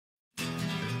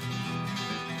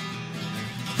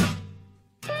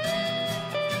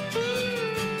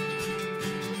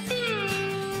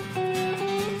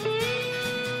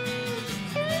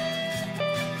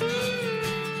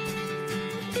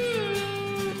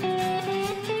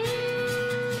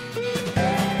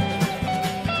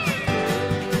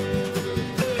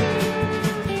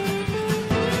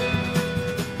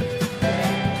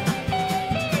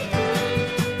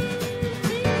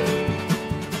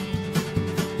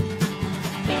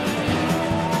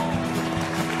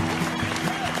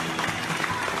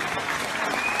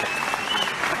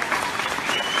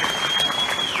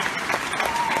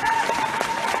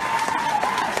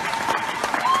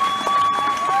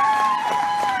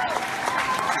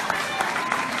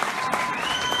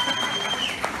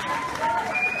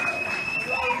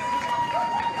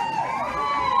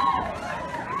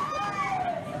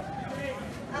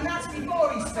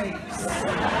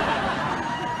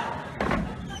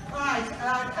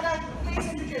please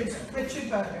introduce Richard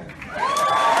Burgon.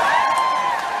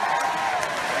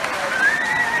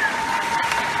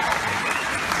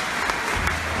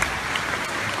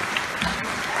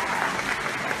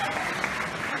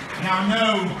 Now I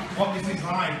know what this is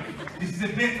like. This is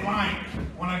a bit like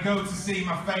when I go to see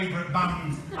my favourite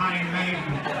band, Iron Maiden.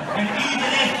 And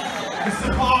even if the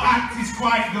support act is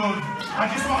quite good,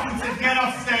 I just want them to get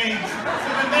off stage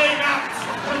so the main act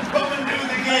can come and do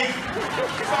the gig.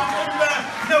 So I'm under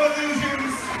no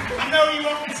illusions. I know you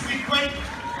want it to be quick.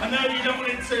 I know you don't want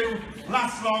it to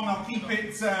last long. I'll keep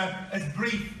it as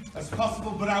brief as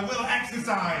possible, but I will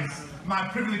exercise my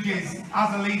privileges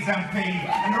as a Leeds MP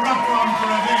and rattle on for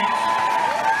a bit.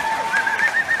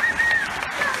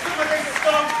 Some of this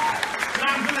stuff that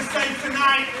I'm going to say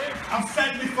tonight, I've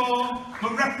said before,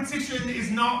 but repetition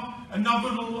is not a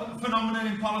novel phenomenon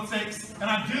in politics, and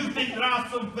I do think there are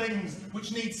some things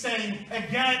which need saying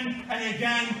again and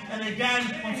again and again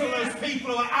until those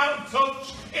people who are out of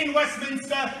touch in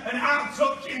Westminster and out of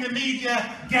touch in the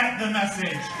media get the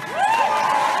message.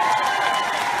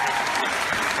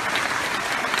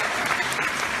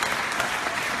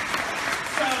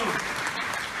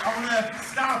 I want to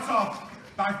start off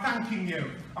by thanking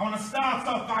you. I want to start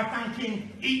off by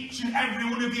thanking each and every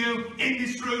one of you in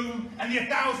this room and the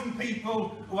 1,000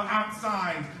 people who are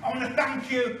outside. I want to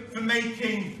thank you for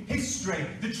making history.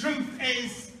 The truth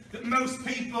is that most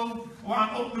people who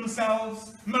aren't up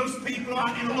themselves, most people who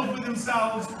aren't in love with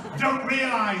themselves, don't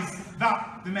realise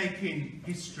that they're making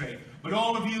history. But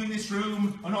all of you in this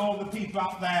room and all the people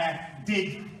out there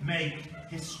did make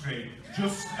history.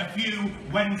 Just a few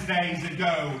Wednesdays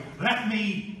ago. Let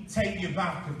me take you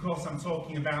back. Of course, I'm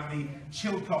talking about the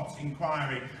Chilcot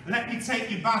inquiry. Let me take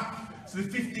you back to the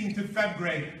 15th of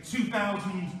February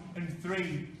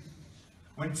 2003,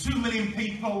 when 2 million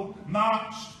people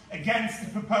marched against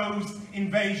the proposed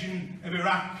invasion of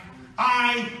Iraq.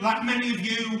 I, like many of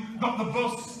you, got the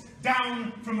bus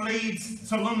down from Leeds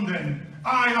to London.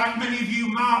 I, like many of you,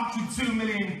 marched with 2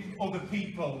 million other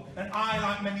people. And I,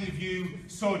 like many of you,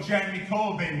 saw Jeremy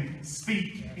Corbyn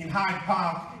speak in Hyde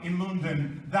Park in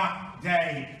London that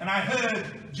day. And I heard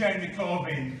Jeremy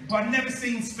Corbyn, who I'd never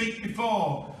seen speak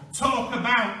before, talk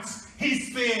about his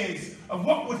fears of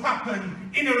what would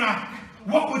happen in Iraq,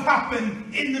 what would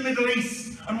happen in the Middle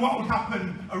East, and what would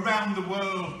happen around the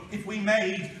world if we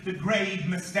made the grave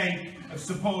mistake of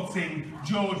supporting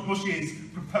George Bush's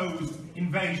proposed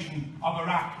invasion of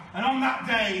Iraq. And on that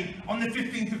day, on the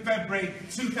 15th of February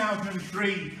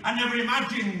 2003, I never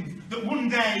imagined that one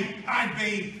day I'd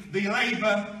be the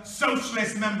Labour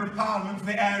Socialist Member of Parliament for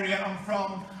the area I'm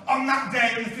from. On that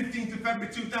day, on the 15th of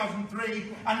February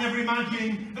 2003, I never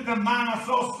imagined that the man I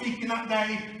saw speaking that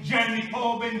day, Jeremy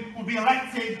Corbyn, would be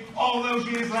elected all those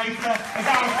years later as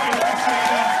our first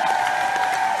leader.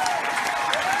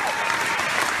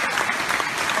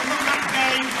 And on that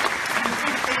day, on the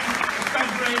 15th of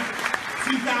February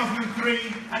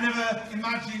 2003, I never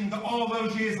imagined that all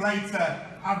those years later,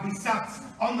 I'd be sat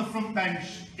on the front bench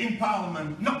in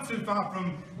Parliament, not too far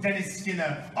from Dennis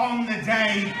Skinner, on the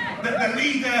day that the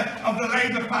leader of the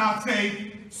Labour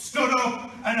Party stood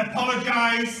up and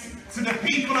apologised to the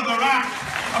people of Iraq,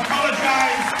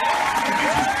 apologised to the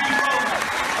British people,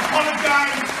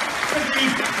 apologised to the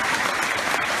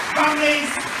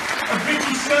families of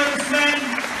British servicemen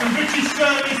and British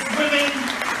service women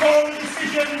for the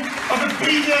decision of the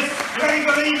previous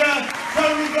Labour leader,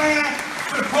 Tony Blair,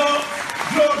 to support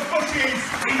George Bush's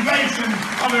invasion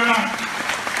of Iraq.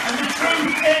 And the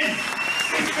truth is,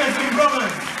 sisters and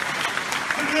brothers,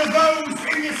 that there are those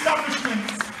in the establishment,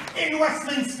 in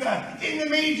Westminster, in the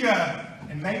media,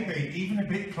 and maybe even a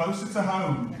bit closer to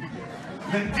home,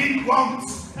 that didn't want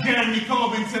Jeremy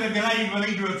Corbyn to be Labour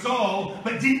leader at all,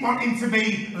 but didn't want him to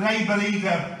be Labour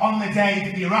leader on the day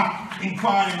that the Iraq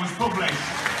inquiry was published.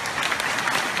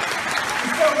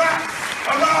 And so that's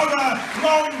a rather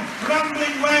long,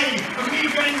 rambling way of me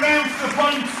getting round to the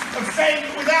point of saying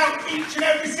that without each and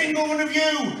every single one of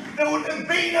you, there wouldn't have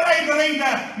been a Labour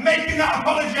leader making that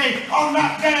apology on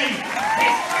that day.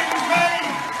 History was made!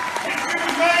 History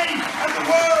was made! And the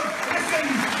world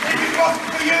listened! If it wasn't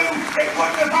for you, it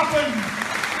wouldn't have happened!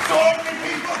 So ordinary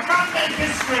people can make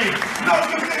history, not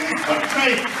just in this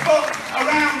country, but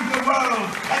around the world.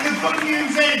 And the good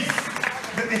news is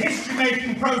that the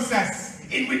history-making process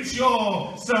in which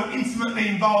you're so intimately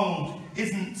involved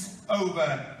isn't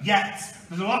over yet.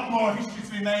 There's a lot more history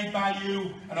to be made by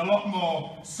you and a lot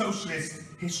more socialist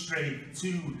history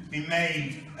to be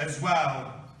made as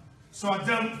well. So I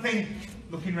don't think,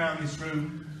 looking around this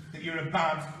room, that you're a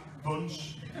bad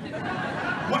bunch.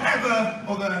 Whatever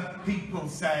other people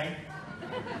say,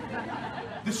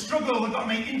 the struggle that got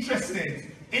me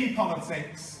interested in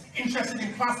politics, interested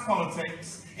in class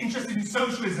politics, interested in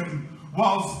socialism,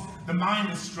 was the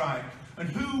miners' strike. And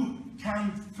who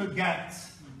can forget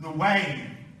the way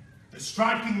that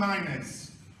striking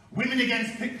miners, women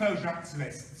against pit closure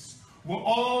activists, were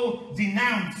all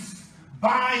denounced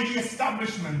by the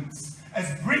establishment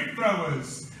as brick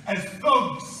throwers, as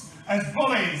thugs, as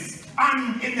bullies,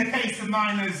 and in the case of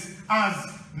miners, as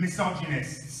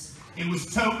misogynists. It was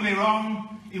totally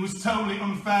wrong, it was totally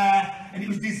unfair, and it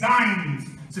was designed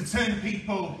to turn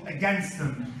people against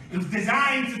them. It was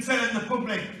designed to turn the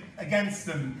public against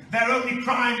them. Their only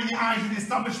crime in the eyes of the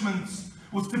establishment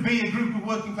was to be a group of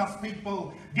working class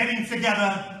people getting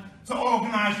together to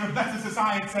organise for a better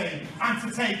society and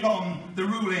to take on the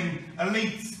ruling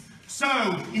elite. So,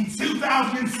 in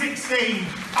 2016,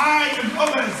 I and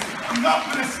others are not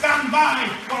going to stand by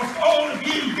whilst all of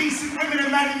you decent women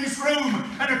and men in this room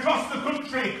and across the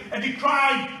country are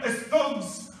decried as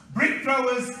thugs, brick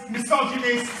throwers,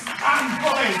 misogynists and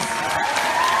bullies.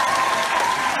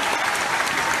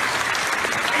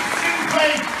 It's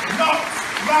simply not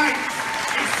right.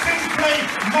 It's simply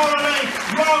morally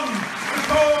wrong to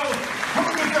call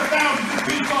hundreds of thousands of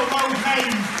people those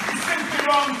names. It's simply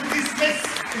wrong to dismiss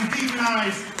and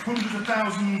demonise hundreds of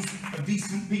thousands of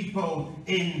decent people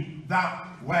in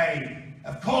that way.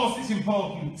 Of course it's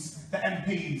important that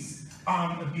MPs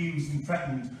aren't abused and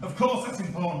threatened. Of course that's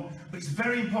important, but it's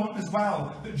very important as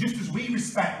well that just as we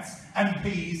respect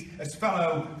MPs as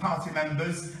fellow party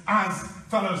members, as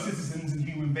fellow citizens and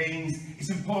human beings, it's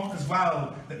important as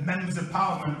well that members of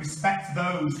Parliament respect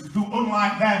those who,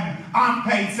 unlike them, aren't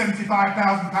paid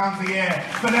 £75,000 a year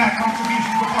for their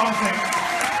contribution to politics.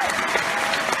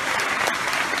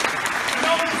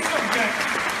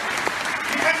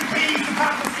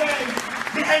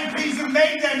 The MPs have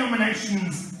made their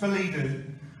nominations for leader.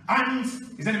 And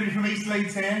is anybody from East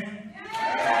Leeds here?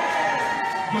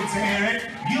 Yeah. Good to hear it.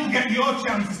 You'll get your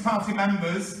chance as party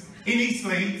members in East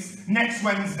Leeds next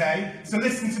Wednesday. So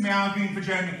listen to me arguing for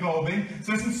Jeremy Corbyn.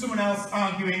 So listen to someone else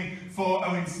arguing for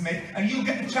Owen Smith. And you'll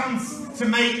get the chance to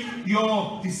make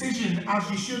your decision as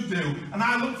you should do. And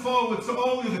I look forward to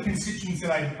all the other constituency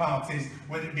Labour parties,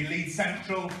 whether it be Leeds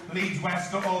Central, Leeds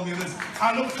West or all the others.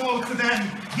 I look forward to them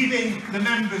giving the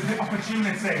members the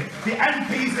opportunity. The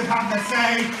MPs have had their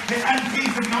say, the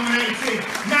MPs have nominated.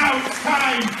 Now it's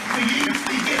time for you to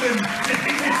be given the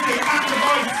dignity and the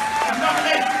voice of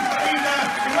nominating for leader,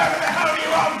 whoever the hell you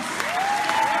want.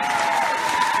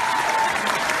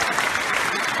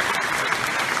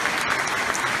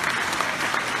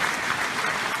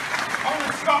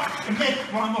 The myth,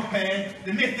 while I'm up here,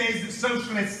 the myth is that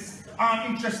socialists aren't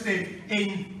interested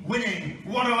in winning.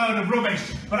 What a load of rubbish.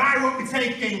 But I won't be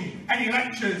taking any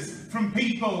lectures from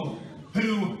people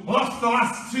who lost the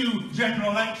last two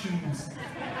general elections.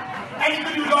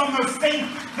 Anybody would almost think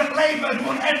that Labour had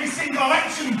won every single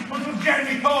election until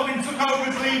Jeremy Corbyn took over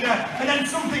as leader and then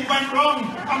something went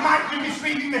wrong. I might be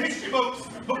misreading the history books,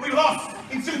 but we lost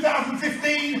in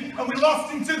 2015 and we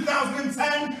lost in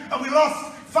 2010 and we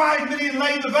lost 5 million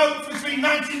Labour votes between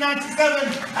 1997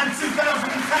 and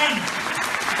 2010.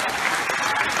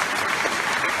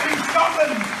 And in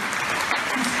Scotland,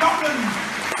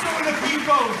 some of the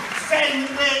people saying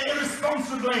that they're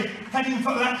irresponsibly heading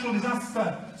for electoral disaster.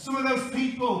 Some of those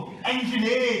people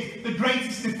engineered the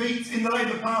greatest defeat in the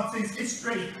Labour Party's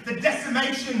history, the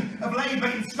decimation of Labour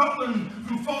in Scotland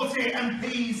from 48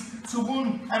 MPs to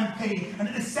 1 MP. And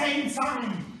at the same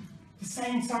time,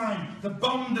 the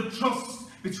bond of trust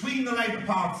between the Labour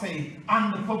Party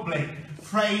and the public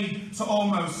frayed to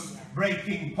almost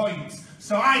breaking point.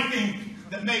 So I think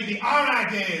that maybe our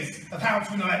ideas of how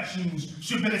to win elections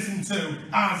should be listened to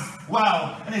as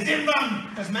well. And as Imran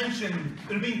has mentioned,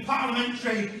 there have been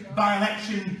parliamentary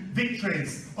by-election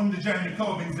victories under Jeremy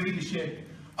Corbyn's leadership.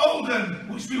 Oldham,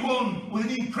 which we won with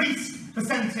an increased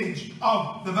percentage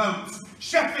of the vote.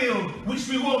 Sheffield, which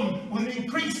we won with an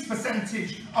increased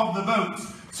percentage of the vote.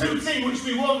 Tooting, which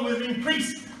we won with an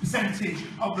increased percentage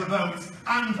of the vote.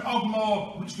 And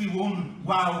Ogmore, which we won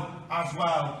well as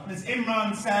well. And as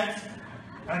Imran said,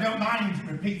 and I don't mind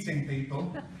repeating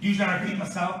people, usually I repeat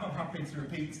myself, I'm happy to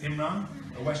repeat Imran,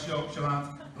 a West Yorkshire lad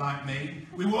like me.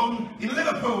 We won in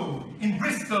Liverpool, in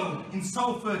Bristol, in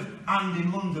Salford and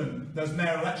in London, those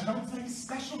mayor elections. I want to make a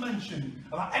special mention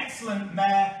of our excellent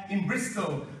mayor in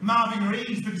Bristol, Marvin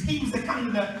Reeves, because he was the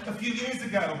candidate a few years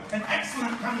ago, an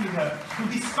excellent candidate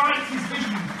who, despite his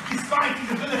vision, despite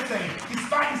his ability,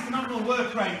 despite his phenomenal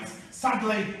work rate,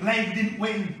 Sadly, Labour didn't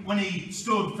win when he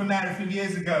stood for mayor a few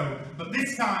years ago, but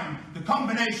this time, the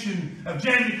combination of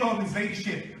Jeremy Corbyn's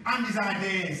leadership and his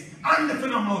ideas, and a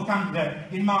phenomenal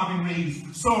candidate in Marvin Rees,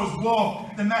 saw us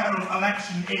walk the mayoral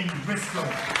election in Bristol.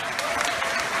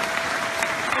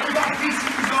 But we got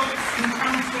decent results in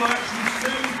council elections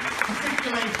too,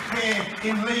 particularly here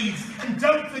in Leeds. And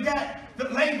don't forget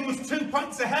that Labour was 2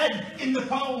 points ahead in the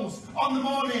polls on the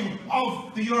morning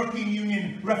of the European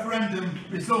Union referendum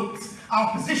results.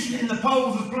 Our position in the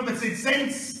polls has plummeted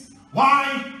since.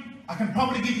 Why? I can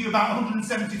probably give you about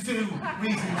 172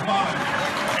 reasons why.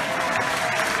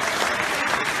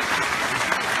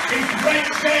 It's a great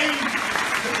shame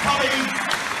that colleagues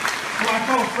who I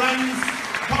call friends,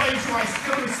 colleagues who I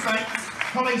still respect,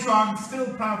 colleagues who I'm still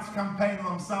proud to campaign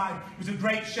alongside, it was a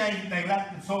great shame they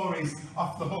let the Tories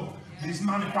off the hook. This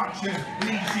manufactured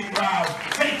leadership row,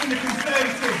 taking the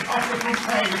Conservatives off the front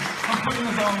page and putting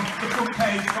us on the front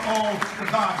page for all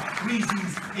the bad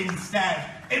reasons instead.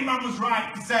 Imran was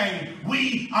right to say,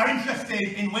 we are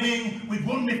interested in winning, we've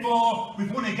won before,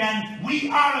 we've won again. We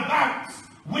are about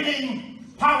winning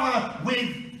power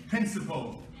with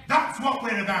principle. That's what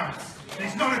we're about.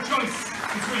 It's not a choice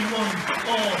between one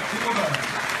or the other.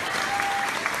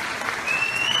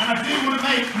 And I do want to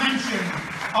make mention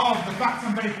of the fact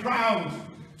I'm very proud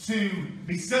to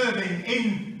be serving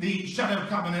in the Shadow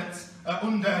Cabinet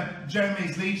under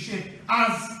Jeremy's leadership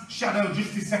as Shadow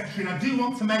Justice Secretary, and I do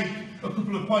want to make a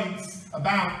couple of points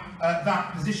about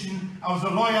that position. I was a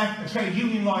lawyer, a trade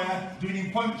union lawyer, doing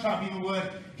employment tribunal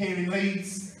work here in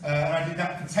Leeds, and I did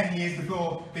that for 10 years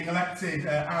before being elected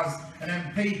as an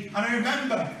MP. And I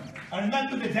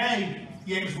remember the day,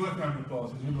 yeah, it was work around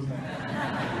applause, wasn't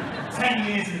it? 10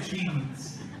 years of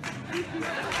achievements. A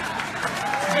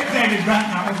bit David Brent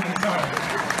now, wasn't it? Sorry.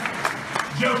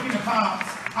 Joking apart,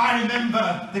 I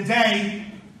remember the day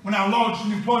when I lodged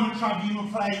an employment tribunal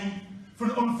claim for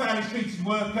an unfairly treated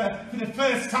worker for the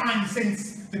first time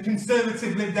since the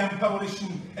Conservative Lib Dem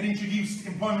coalition had introduced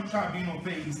employment tribunal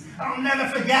fees. And I'll never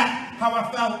forget how I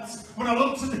felt when I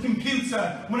looked at the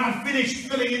computer when I'd finished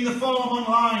filling in the form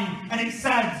online and it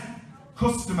said,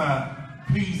 "Customer,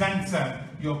 please enter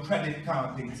your credit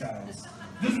card details."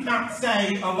 Doesn't that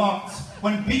say a lot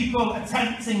when people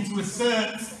attempting to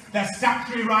assert their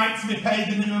statutory right to be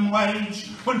paid the minimum wage,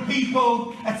 when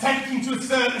people attempting to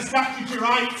assert the statutory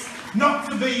right not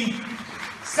to be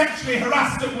sexually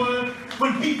harassed at work,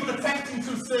 when people attempting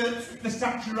to assert the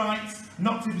statutory right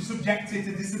not to be subjected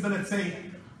to disability,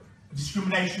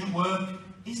 discrimination at work?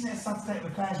 Isn't it a sad state of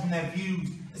affairs when they're viewed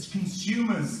as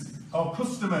consumers or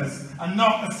customers and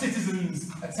not as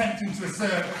citizens attempting to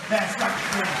assert their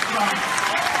statutory rights?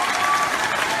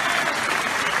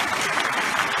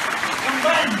 And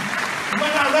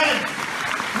when I read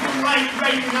one late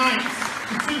rainy night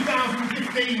the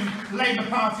 2015 Labour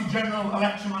Party General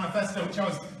Election Manifesto, which I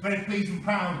was very pleased and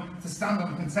proud to stand on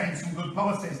and contain some good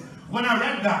policies, when I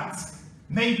read that,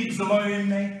 maybe it was a lawyer in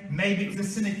me, maybe it was a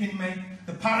cynic in me,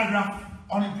 the paragraph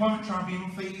on employment tribunal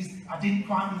fees I didn't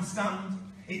quite understand.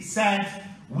 It said,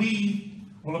 we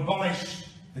will abolish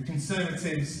the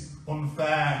Conservatives'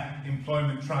 unfair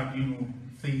employment tribunal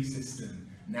fee system.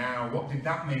 Now, what did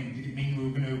that mean? Did it mean we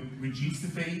were going to reduce the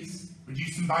fees?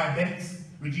 Reduce them by a bit?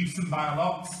 Reduce them by a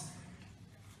lot?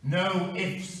 No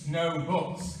ifs, no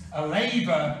buts. A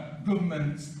Labour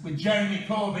government with Jeremy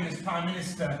Corbyn as Prime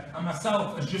Minister and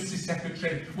myself as Justice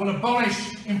Secretary will abolish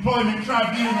employment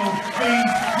tribunal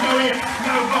fees. No ifs,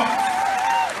 no buts.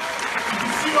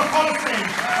 A policy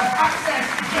of access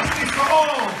to justice for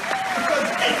all, because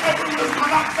if everyone doesn't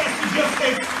have access to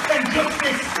justice, then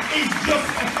justice is just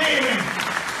a theory,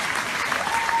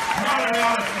 not a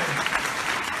reality.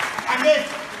 And if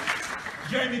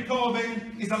Jeremy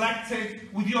Corbyn is elected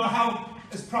with your help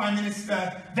as Prime Minister,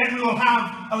 then we will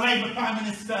have a Labour Prime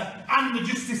Minister and the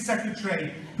Justice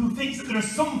Secretary who thinks that there are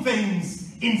some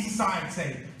things in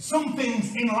society, some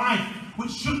things in life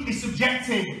which shouldn't be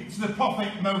subjected to the profit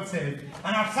motive.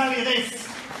 And I'll tell you this,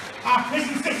 our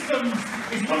prison system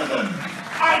is one of them.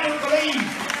 I don't believe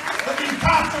that the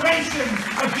incarceration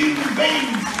of human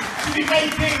beings should be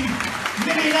making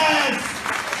millionaires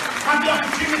have the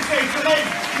opportunity to live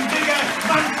in bigger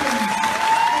mansions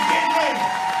to begin with.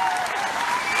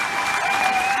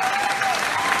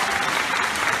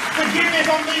 Forgive me if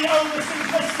I'm being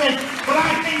oversimplistic, but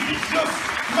I think it's just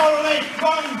morally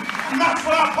wrong, and that's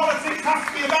what our politics has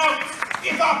to be about.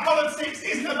 If our politics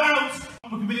isn't about, we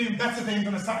can be doing better things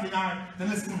on a Saturday night than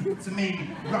listening to me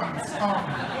rant on.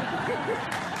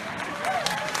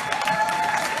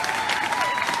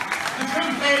 The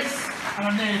truth is, and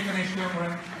I'm nearly finished, don't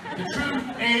worry, the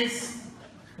truth is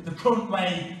that the current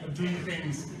way of doing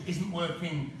things isn't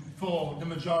working for the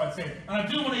majority. And I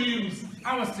do want to use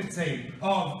our city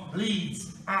of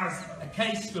Leeds as a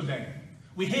case study.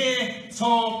 We hear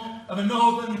talk of a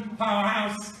northern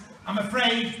powerhouse. I'm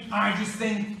afraid I just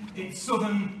think it's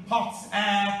southern hot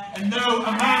air, and no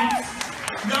amount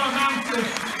of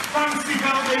fancy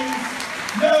buildings,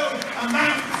 no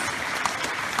amount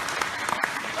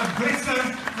of glitter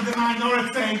for the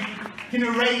minority can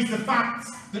erase the fact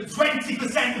that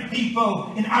 20% of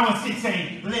people in our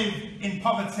city live in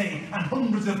poverty, and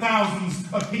hundreds of thousands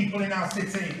of people in our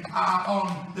city are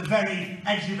on the very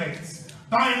edge of it.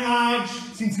 By and large,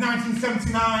 since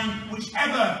 1979,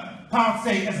 whichever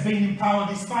party has been in power,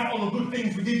 despite all the good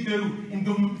things we did do in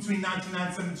government between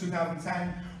 1997 and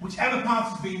 2010, whichever party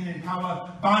has been in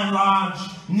power, by and large,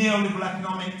 neoliberal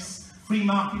economics, free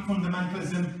market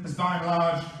fundamentalism has by and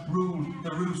large ruled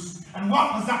the roost. And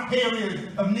what has that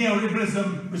period of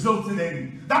neoliberalism resulted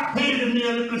in? That period of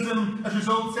neoliberalism has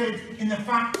resulted in the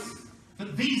fact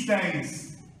that these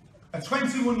days, a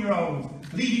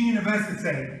 21-year-old leaving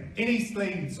university in East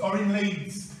Leeds or in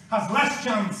Leeds has less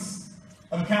chance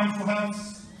of a council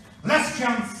house, less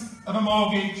chance of a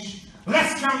mortgage,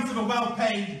 less chance of a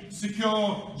well-paid,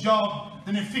 secure job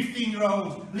than a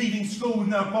 15-year-old leaving school with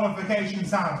no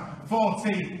qualifications had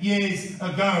 40 years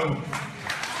ago.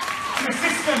 And the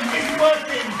system isn't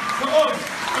working for us,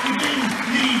 and we do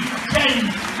need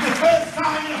change. For the first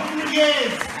time in 100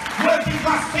 years, working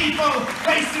class people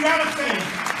face the reality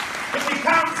that they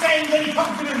can't say with any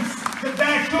confidence that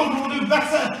their children will do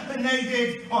better than they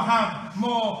did or have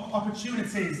more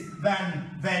opportunities than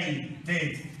they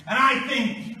did. And I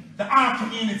think that our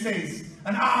communities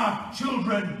and our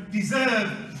children deserve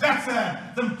better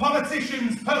than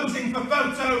politicians posing for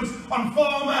photos on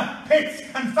former pit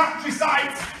and factory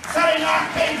sites, telling our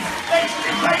kids they should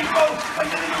be grateful for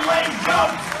living wage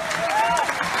jobs.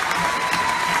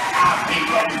 Our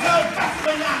people deserve better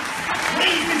than that.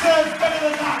 Leeds deserves better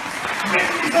than that.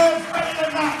 Britain deserves better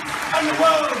than that. And the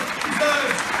world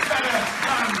deserves better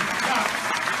than that.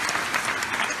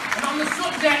 And on the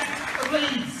subject of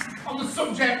Leeds, on the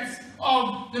subject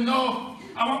of the North,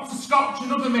 I want to scotch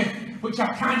another myth which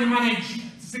I kind of managed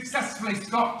to successfully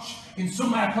scotch in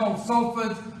somewhere called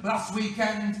Salford last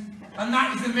weekend, and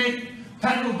that is a myth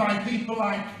peddled by people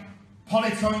like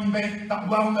Polly Toynbee, that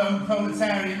well-known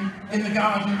proletarian in The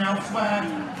Guardian and elsewhere,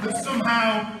 that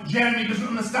somehow Jeremy doesn't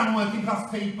understand working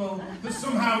class people, that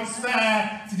somehow it's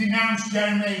fair to denounce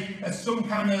Jeremy as some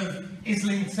kind of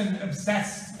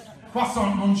Islington-obsessed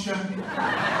croissant muncher.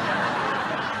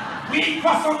 We eat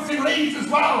croissants in Leeds as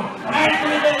well, and I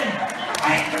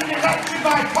ain't going to be lectured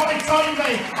by Polly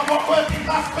Toynbee on what working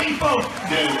class people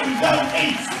do and don't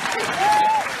eat.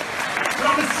 But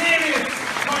on a serious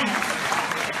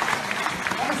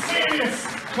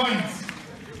point,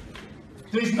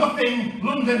 there is nothing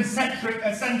London-centric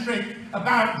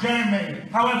about Jeremy,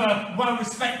 however well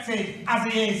respected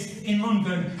as he is in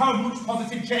London, however much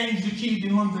positive change is achieved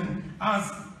in London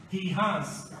as he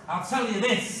has. I'll tell you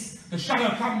this. The shadow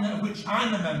cabinet of which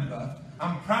I'm a member,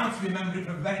 I'm proud to be a member of it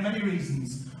for very many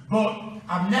reasons, but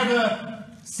I've never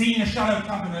seen a shadow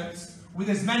cabinet with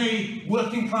as many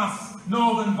working class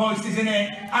northern voices in it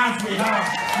as we have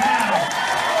now.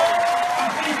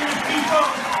 I'm thinking of people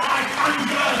like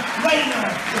Angela Rayner,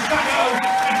 the shadow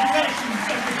education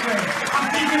secretary.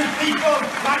 I'm thinking of people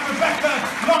like Rebecca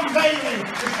Long-Bailey,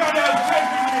 the shadow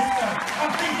treasury minister.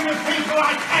 I'm thinking of people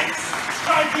like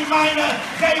striking miner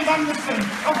Dave Anderson.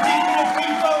 I'm thinking of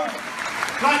people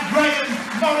like Graham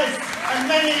Morris and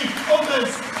many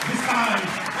others besides.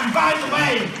 And by the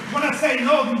way, when I say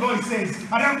northern voices,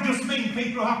 I don't just mean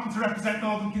people who happen to represent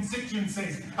northern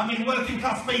constituencies. I mean working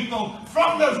class people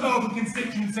from those northern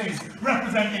constituencies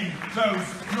representing those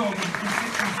northern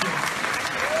constituencies.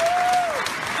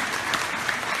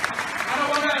 And I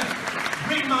want to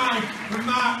bring my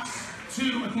remarks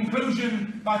to a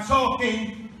conclusion by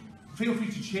talking. Feel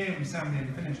free to cheer when Sam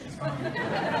nearly finished, it's fine.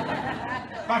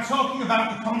 By talking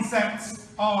about the concept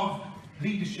of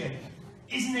leadership.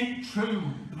 Isn't it true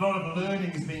that a lot of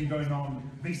learning has been going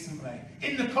on recently?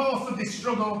 In the course of this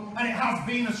struggle, and it has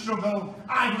been a struggle,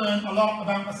 I've learned a lot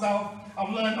about myself,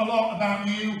 I've learned a lot about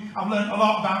you, I've learned a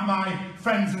lot about my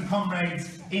friends and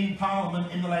comrades in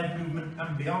Parliament, in the Labour movement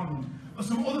and beyond. But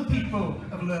some other people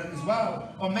have learned as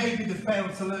well, or maybe they've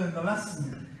failed to learn the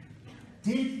lesson.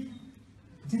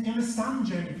 Didn't you understand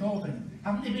Jeremy Corbyn?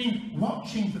 Haven't they been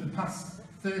watching for the past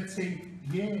 30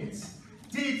 years?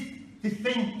 Did they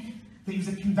think that he was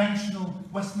a conventional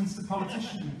Westminster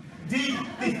politician? Did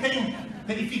they think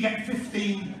that if you get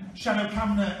 15 shadow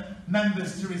cabinet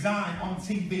members to resign on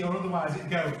TV or otherwise, it'd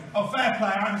go, oh, fair play,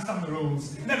 I understand the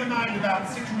rules. Never mind about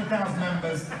 600,000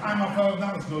 members, I'm off home,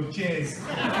 that was good, cheers.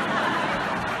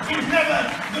 He was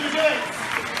never going to do it.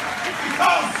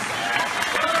 Because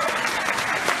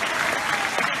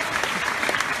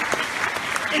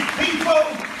if people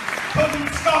couldn't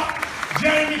stop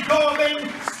Jeremy Corbyn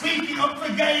speaking up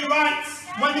for gay rights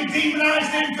when they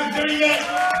demonised him for doing it,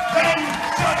 then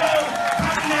shadow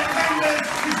cabinet members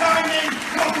resigning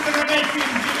wasn't going to make him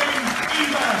do it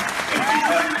either. If they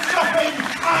couldn't stop him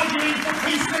arguing for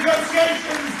peace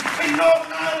negotiations in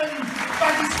Northern Ireland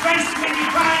by disgracefully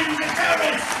defining the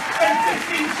terrorists, then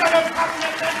 15 shadow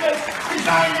cabinet members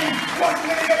resigning wasn't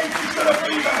going to get him to shut up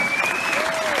either.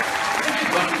 If they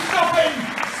couldn't stop him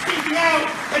speaking out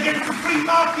against the free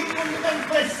market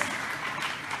fundamentalist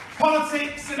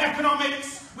politics and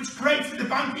economics which created the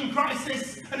banking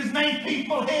crisis and has made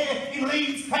people here in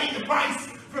Leeds pay the price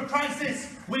for a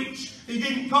crisis which they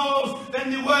didn't cause,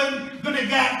 then they weren't going to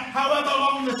get however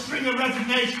long the string of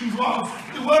resignations was.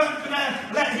 They weren't going to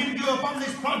let him give up on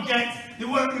this project. They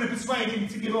weren't going to persuade him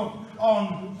to give up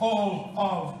on all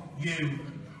of you.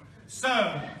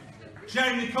 So,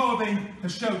 Jeremy Corbyn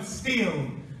has showed steel.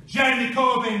 Jeremy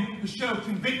Corbyn has shown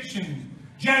conviction.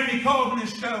 Jeremy Corbyn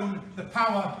has shown the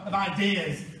power of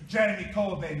ideas. Jeremy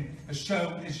Corbyn has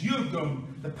shown, as you have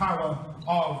done, the power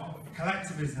of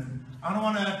collectivism. And I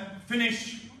want to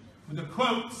finish with a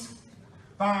quote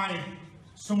by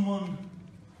someone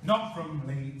not from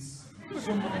Leeds,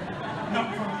 someone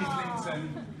not from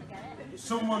Islington,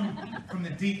 someone from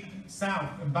the deep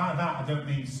south, and by that I don't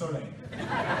mean Surrey.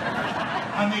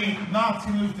 And the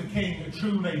Martin Luther King, a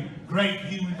truly great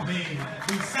human being,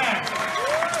 who said,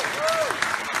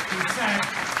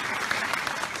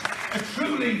 a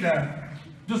true leader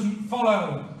doesn't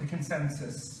follow the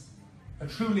consensus. A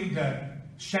true leader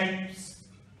shapes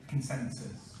the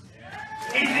consensus.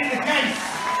 Isn't it the case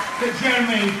that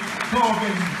Jeremy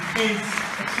Corbyn is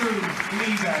a true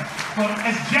leader? But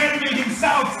as Jeremy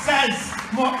himself says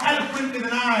more eloquently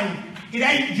than I, it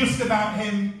ain't just about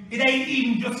him. It ain't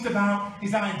even just about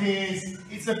his ideas.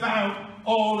 It's about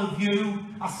all of you.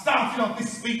 I started off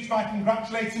this speech by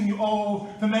congratulating you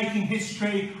all for making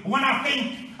history. When I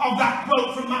think of that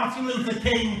quote from Martin Luther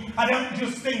King, I don't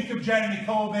just think of Jeremy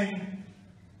Corbyn.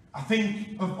 I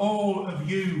think of all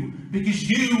of you, because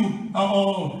you are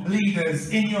all leaders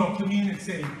in your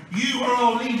community. You are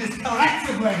all leaders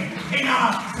collectively in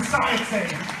our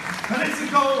society.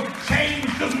 Political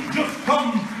change doesn't just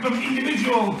come from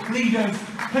individual leaders.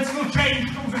 Political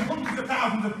change comes when hundreds of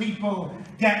thousands of people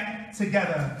get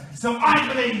together. So I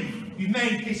believe you've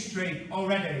made history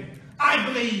already. I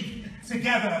believe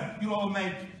together you all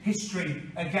make history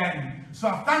again. So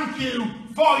I thank you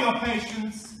for your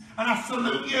patience. And I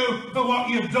salute you for what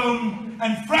you've done.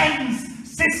 And friends,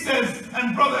 sisters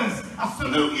and brothers, I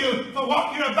salute you for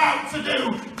what you're about to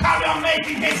do. Carry on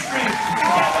making history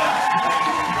together.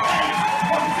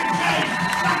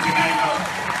 Thank you very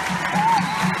much.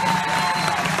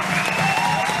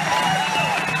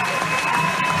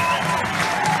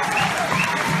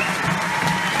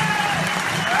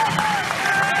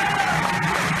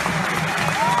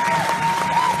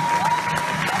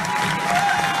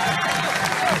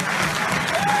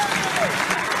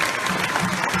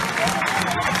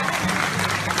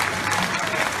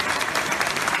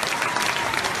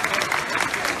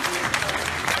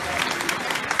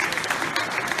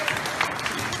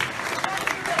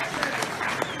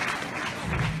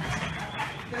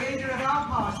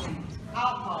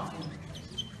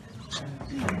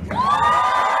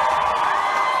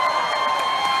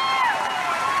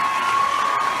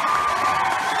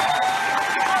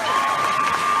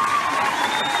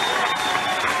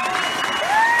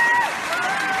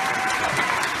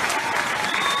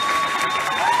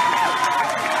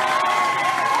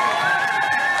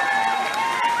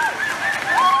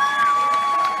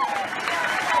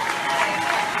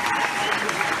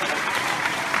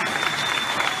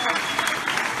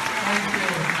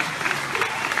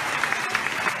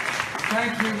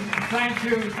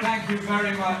 Thank you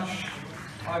very much.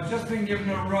 I've just been given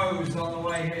a rose on the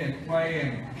way in.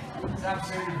 It's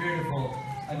absolutely beautiful.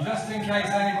 And just in case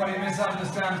anybody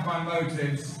misunderstands my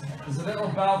motives, there's a little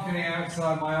balcony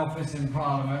outside my office in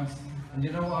Parliament, and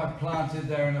you know what I've planted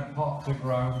there in a pot to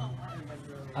grow?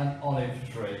 An olive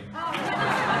tree. An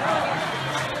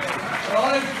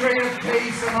olive tree of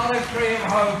peace, an olive tree of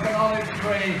hope, an olive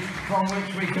tree from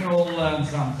which we can all learn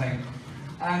something.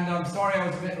 And I'm sorry I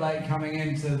was a bit late coming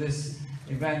into this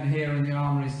event here in the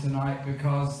Armouries tonight,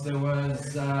 because there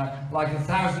was like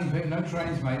 1,000 people, no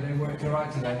trains mate, they worked all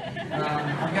right today.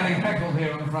 I'm getting heckled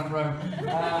here on the front row.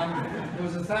 There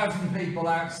was 1,000 people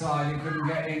outside who couldn't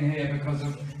get in here because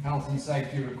of health and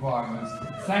safety requirements.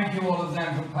 Thank you all of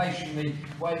them for patiently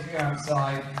waiting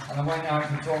outside, and I went out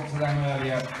to talk to them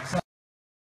earlier.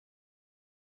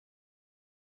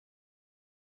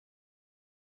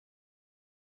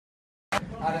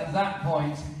 And at that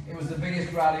point, it was the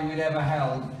biggest rally we'd ever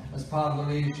held as part of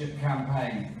the leadership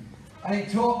campaign. And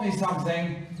it taught me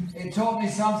something. It taught me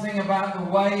something about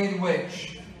the way in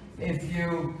which, if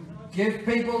you give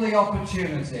people the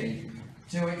opportunity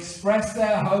to express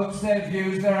their hopes, their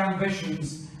views, their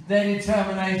ambitions, their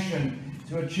determination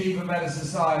to achieve a better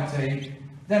society,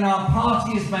 then our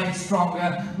party is made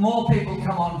stronger, more people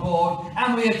come on board,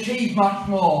 and we achieve much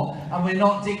more, and we're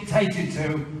not dictated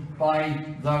to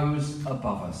by those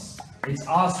above us. It's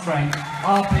our strength,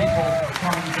 our people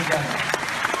coming together.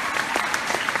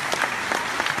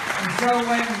 And so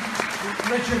when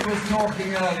Richard was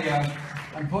talking earlier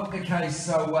and put the case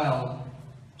so well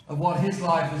of what his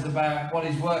life is about, what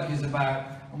his work is about,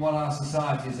 and what our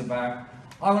society is about,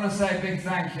 I want to say a big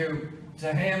thank you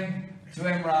to him, to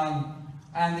Imran,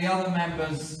 and the other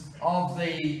members of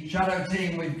the shadow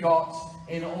team we've got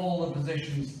in all the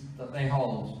positions that they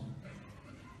hold.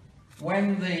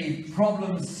 When the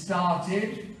problems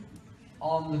started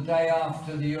on the day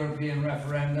after the European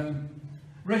referendum,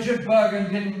 Richard Burgon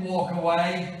didn't walk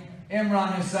away,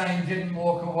 Imran Hussain didn't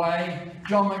walk away,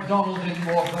 John McDonnell didn't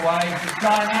walk away,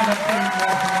 Diane Abbott didn't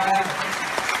walk away.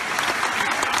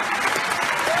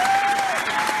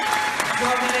 So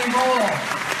many more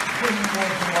didn't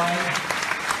walk away.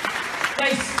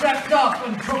 They stepped up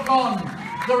and took on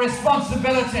the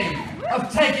responsibility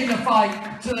of taking the fight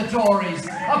to the Tories,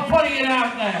 of putting it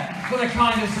out there for the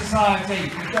kind of society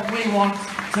that we want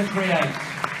to create.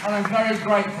 And I'm very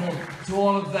grateful to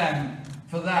all of them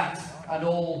for that and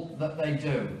all that they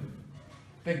do,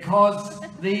 because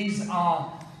these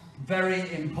are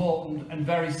very important and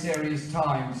very serious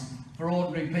times for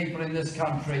ordinary people in this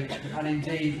country and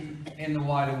indeed in the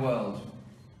wider world.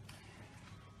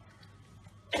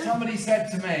 Somebody said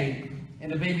to me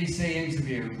in a BBC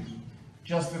interview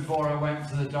just before I went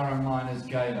to the Durham Miners'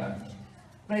 Gala,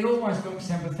 they almost looked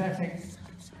sympathetic.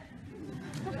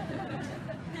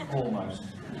 Almost.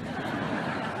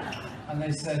 And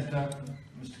they said,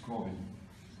 Mr. Corbyn,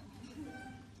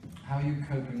 how are you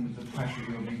coping with the pressure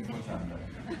you're being put under?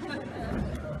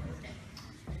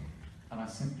 And I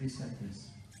simply said this: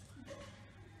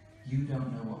 you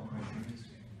don't know what pressure is.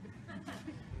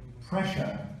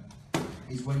 Pressure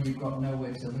is when you've got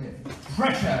nowhere to live.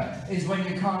 Pressure is when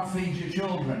you can't feed your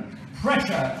children.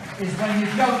 Pressure is when you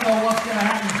don't know what's going to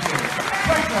happen to you.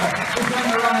 Pressure is when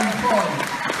you're unemployed.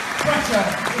 Pressure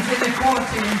is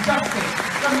inequality, injustice,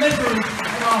 the misery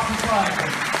of our society.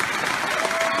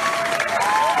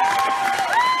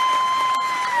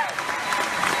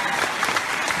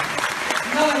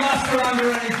 None of us are under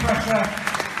any pressure.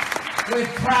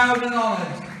 We're proud and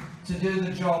honoured to do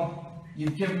the job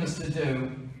you've given us to do,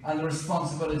 and the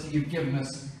responsibility you've given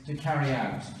us to carry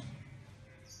out.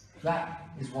 That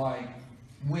is why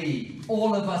we,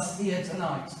 all of us here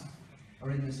tonight,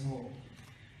 are in this hall.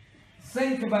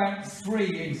 Think about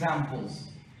 3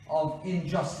 examples of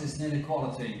injustice and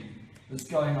inequality that's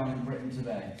going on in Britain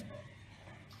today.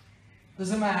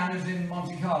 There's a man who's in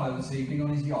Monte Carlo this evening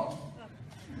on his yacht.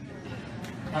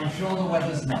 I'm sure the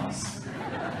weather's nice.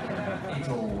 It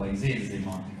always is in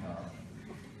Monte Carlo.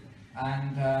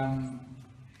 And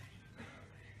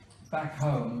back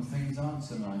home, things aren't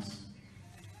so nice.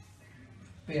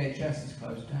 BHS is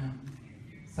closed down.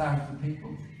 Thousands of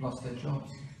people lost their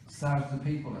jobs. Thousands of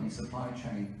people in the supply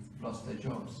chain lost their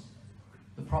jobs.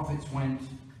 The profits went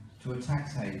to a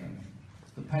tax haven.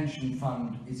 The pension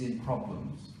fund is in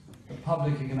problems. The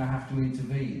public are going to have to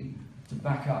intervene to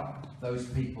back up those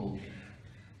people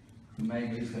who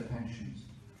may lose their pensions.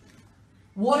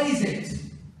 What is it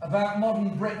about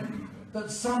modern Britain that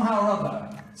somehow or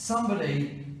other,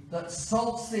 somebody that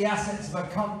salts the assets of a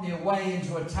company away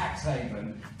into a tax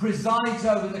haven, presides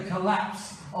over the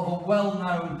collapse of a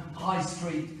well-known high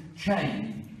street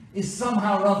chain, is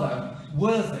somehow or other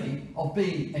worthy of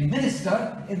being a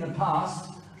minister in the past,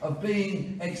 of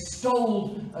being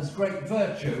extolled as great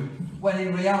virtue, when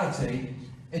in reality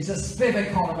it's a spiv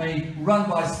economy run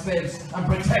by spivs and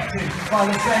protected by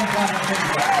the same kind of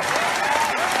people.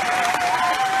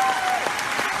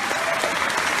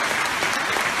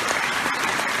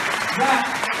 That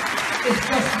is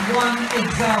just one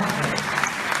example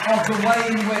of the way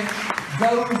in which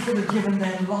those that have given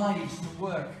their lives to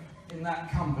work in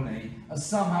that company are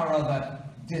somehow or other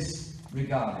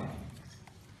regarded.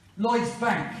 Lloyds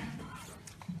Bank,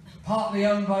 partly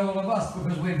owned by all of us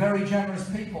because we're very generous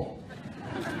people.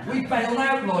 We bailed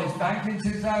out Lloyds Bank in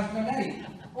 2008.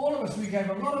 All of us, we gave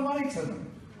a lot of money to them.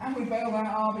 And we bailed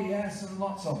out RBS and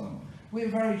lots of them. We're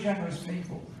very generous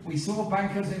people. We saw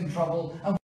bankers in trouble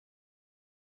and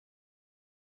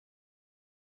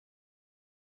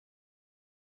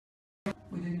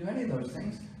we didn't do any of those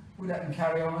things. We let them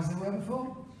carry on as they were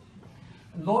before.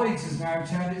 Lloyds has now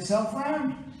turned itself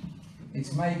round.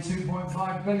 It's made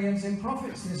 2.5 billion in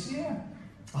profits this year.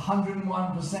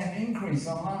 101% increase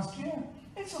on last year.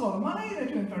 It's a lot of money, they're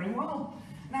doing very well.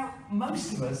 Now,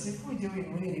 most of us, if we're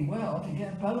doing really well, to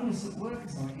get a bonus at work or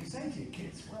something, you say to your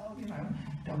kids, well, you know,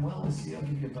 done well this year, I'll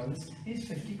give you a bonus. Here's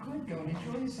 50 quid, go and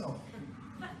enjoy yourself.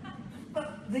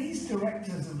 But these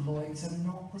directors of Lloyds are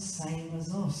not the same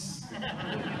as us.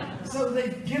 So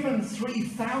they've given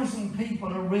 3,000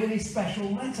 people a really special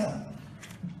letter.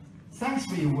 Thanks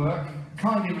for your work,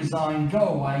 kindly resign, go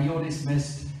away, you're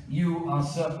dismissed. You are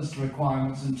surplus to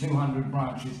requirements and 200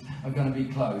 branches are going to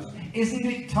be closed. Isn't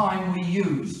it time we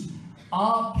use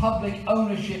our public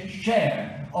ownership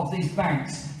share of these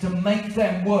banks to make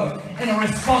them work in a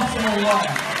responsible way?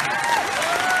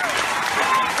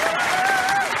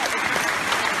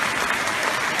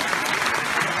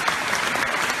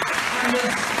 And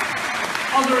there's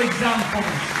other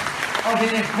examples of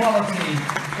inequality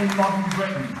in modern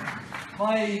Britain.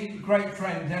 My great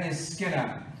friend Dennis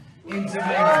Skinner intervened.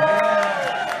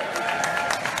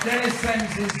 Dennis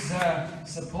sends his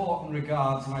support and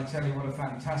regards, and I tell you what a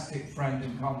fantastic friend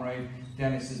and comrade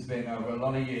Dennis has been over a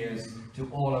lot of years to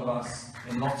all of us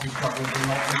in lots of struggles and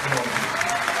lots of causes.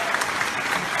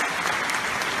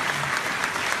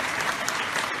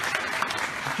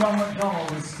 John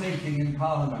McDonnell was speaking in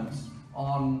Parliament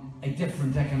on a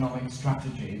different economic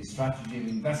strategy, a strategy of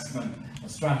investment, a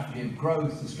strategy of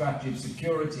growth, a strategy of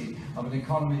security, of an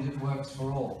economy that works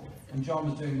for all. And John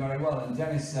was doing very well, and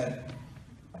Dennis said,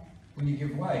 will you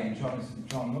give way? And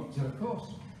John looked at, of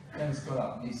course. Dennis got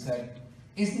up and he said,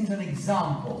 isn't an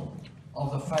example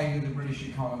of the failure of the British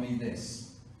economy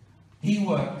this? He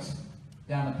worked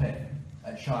down the pit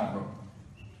at Shirebrook.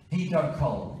 He dug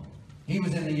coal. He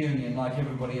was in the union like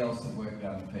everybody else that worked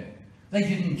down the pit. They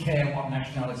didn't care what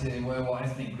nationality they were, what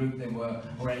ethnic group they were,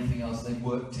 or anything else. They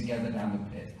worked together down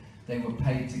the pit. They were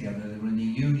paid together, they were in the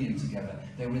union together,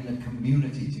 they were in the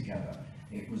community together.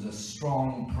 It was a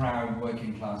strong, proud,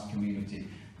 working class community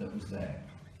that was there.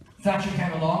 Thatcher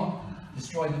came along,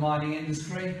 destroyed the mining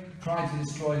industry, tried to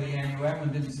destroy the NUM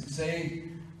and didn't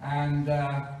succeed, and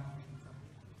the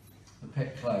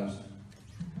pit closed.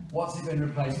 What's it been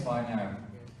replaced by now?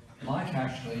 Mike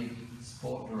Ashley,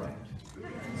 Sport Direct.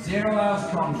 0 hours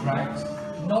contract,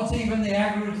 not even the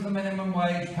aggregate of the minimum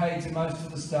wage paid to most of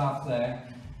the staff there.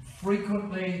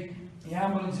 Frequently, the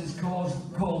ambulance is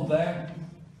called there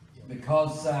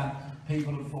because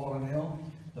people have fallen ill.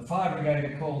 The fire brigade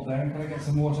are called there. Can I get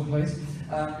some water, please?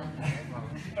 Thank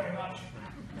you very much.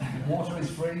 Water is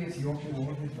free. It's Yorkshire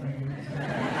water. It's very good.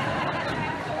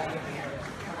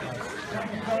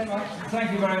 Thank you very much.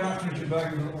 Thank you very much, Richard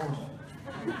Burgon, for the water.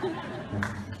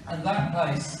 And that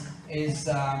place is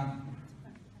a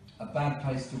bad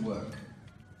place to work.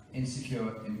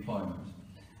 Insecure employment.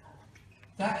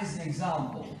 That is an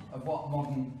example of what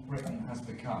modern Britain has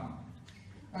become.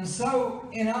 And so,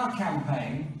 in our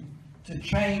campaign to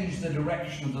change the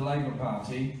direction of the Labour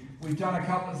Party, we've done a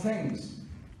couple of things.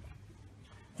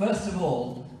 First of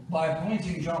all, by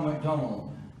appointing John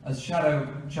McDonnell as Shadow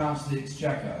Chancellor of the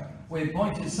Exchequer, we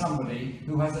appointed somebody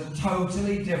who has a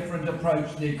totally different approach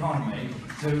to the economy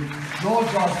to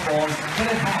George Osborne,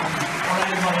 Philip Hammond, or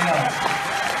anybody else.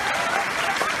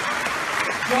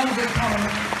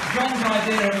 John's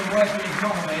idea of a working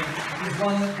economy is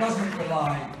one that doesn't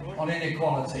rely on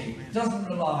inequality, doesn't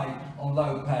rely on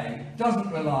low pay,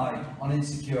 doesn't rely on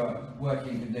insecure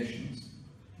working conditions.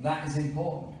 That is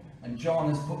important, and John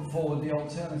has put forward the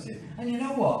alternative. And you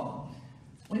know what?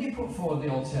 When you put forward the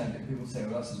alternative, people say,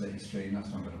 well, that's a bit extreme, that's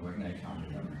not going to work. No, you can't do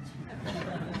that.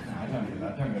 No, don't do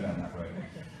that, don't go down that road.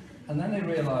 And then they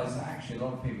realise that actually a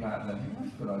lot of people out there think,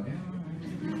 that's a good idea.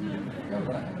 Go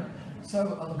back.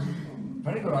 So,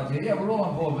 very good idea. Yeah, we're all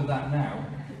on board with that now.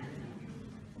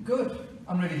 Good.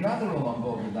 I'm really glad they're all on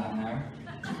board with that now.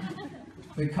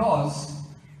 Because,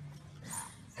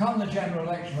 come the general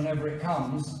election, whenever it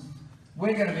comes,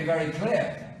 we're going to be very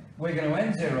clear. We're going to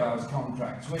end 0 hours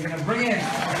contracts. We're going to bring in a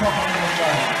proper minimum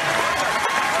wage.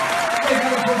 We're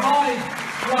going to provide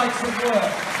rights of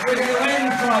work. We're going to end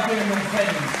tribunal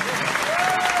fees.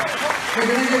 We're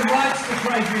going to give rights to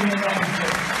trade union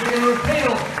membership. We're going to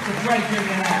repeal the Trade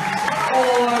Union Act.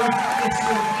 All those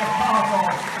issues are part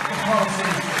of the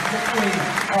policies that we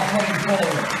are putting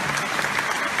forward.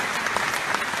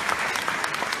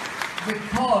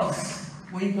 Because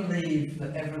we believe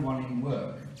that everyone in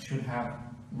work should have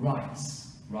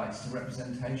rights. Rights to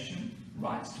representation,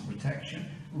 rights to protection,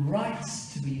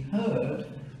 rights to be heard,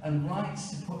 and rights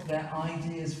to put their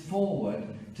ideas forward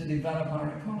to develop our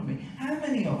economy. How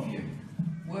many of you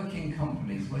work in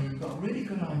companies where you've got really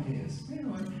good ideas? You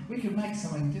know, we could make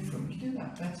something different, we could do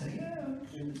that better, yeah.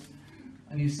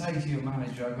 And you say to your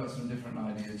manager, I've got some different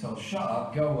ideas. Tell, shut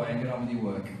up, go away and get on with your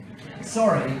work.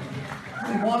 Sorry,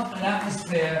 we want an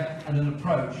atmosphere and an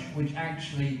approach which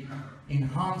actually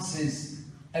enhances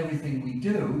everything we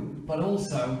do, but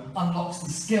also unlocks the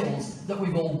skills that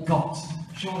we've all got.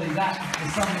 Surely that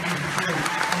is something we can do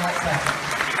a lot better.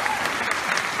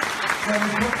 So we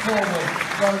put forward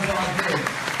those ideas,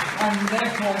 and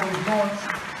therefore we've launched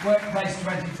Workplace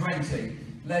 2020,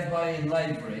 led by Ian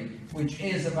Lavery, which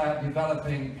is about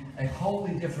developing a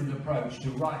wholly different approach to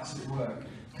rights at work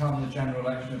come the general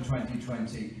election of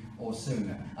 2020 or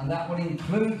sooner. And that would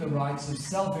include the rights of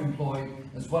self-employed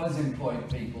as well as employed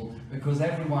people, because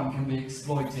everyone can be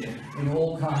exploited in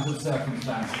all kinds of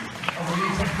circumstances. And we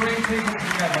need to bring people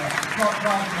together, not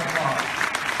drive them apart.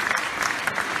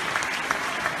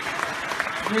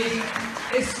 The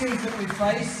issues that we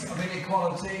face of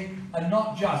inequality are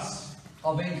not just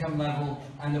of income level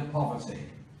and of poverty.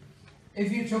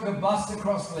 If you took a bus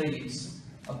across Leeds,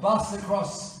 a bus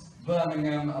across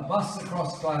Birmingham, a bus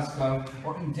across Glasgow,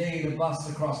 or indeed a bus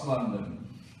across London,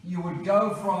 you would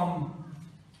go from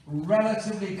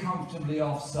relatively comfortably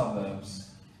off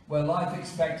suburbs, where life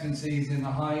expectancy is in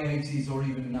the high 80s or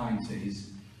even 90s,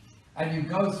 and you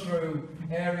go through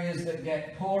areas that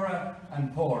get poorer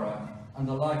and poorer, and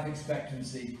the life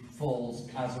expectancy falls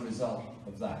as a result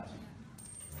of that.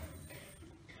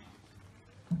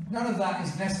 None of that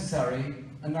is necessary,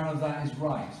 and none of that is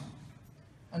right.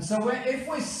 And so if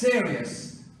we're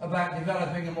serious about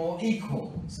developing a more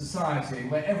equal society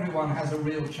where everyone has a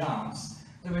real chance,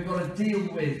 then we've got to deal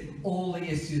with all the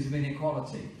issues of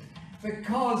inequality.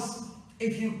 Because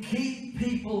if you keep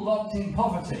people locked in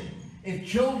poverty, if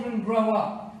children grow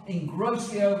up in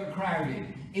grossly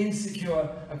overcrowded, insecure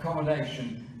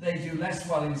accommodation, they do less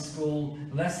well in school,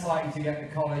 less likely to get to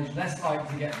college, less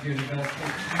likely to get to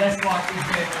university, less likely to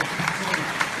be able to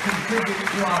contribute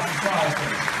to our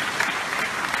society.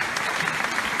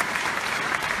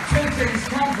 Two things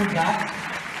come from that.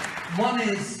 One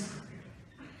is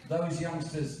those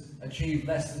youngsters achieve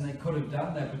less than they could have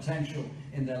done, their potential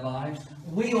in their lives.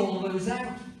 We all lose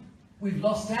out. We've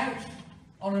lost out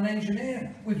on an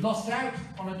engineer. We've lost out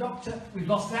on a doctor. We've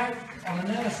lost out on a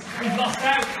nurse. We've lost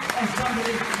out on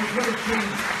somebody who could achieve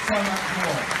so much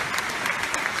more.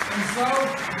 And so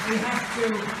we have to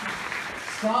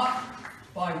start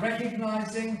by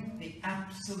recognising the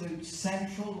absolute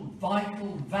central,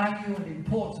 vital value and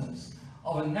importance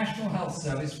of a national health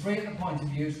service free at the point of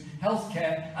use,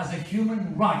 healthcare as a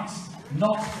human right,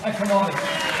 not a commodity.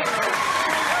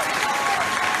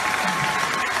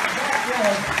 That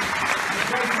was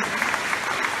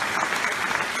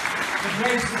the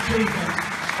greatest achievement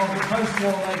of the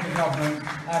post-war Labour government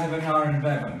out of Aneurin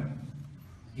Bevan.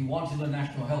 He wanted a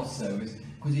national health service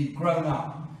because he'd grown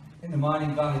up in the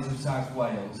mining valleys of South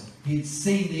Wales. He'd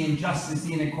seen the injustice,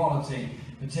 the inequality,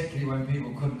 particularly when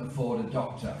people couldn't afford a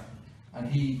doctor. And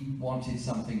he wanted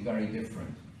something very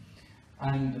different.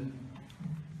 And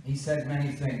he said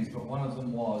many things, but one of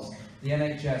them was, the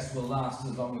NHS will last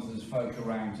as long as there's folk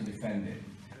around to defend it.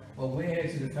 Well, we're here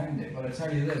to defend it, but I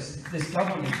tell you this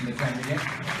government isn't defending it.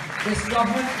 This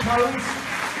government chose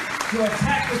to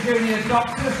attack the junior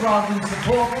doctors rather than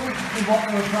support them in what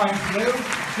they were trying to do.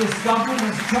 This government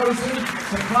has chosen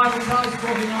to privatise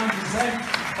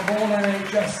 49% of all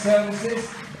NHS services.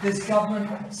 This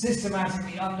government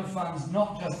systematically underfunds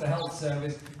not just the health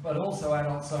service, but also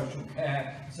adult social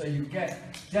care. So you get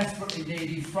desperately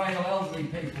needy, frail, elderly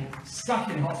people stuck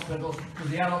in hospitals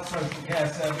because the adult social care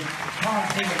service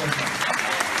can't deal with them.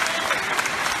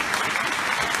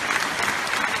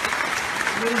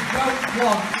 We don't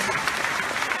want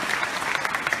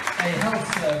a health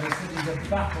service that is a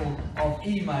battle of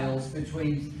emails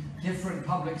between different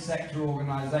public sector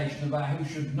organisations about who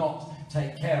should not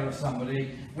take care of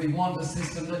somebody. We want a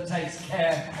system that takes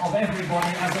care of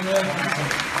everybody as an urgency.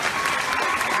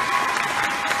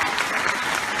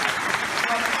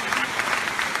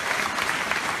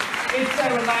 If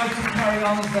they're allowed to carry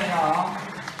on as they are,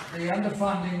 the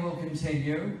underfunding will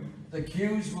continue, the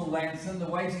queues will lengthen, the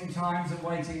waiting times and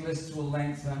waiting lists will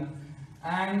lengthen,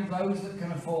 and those that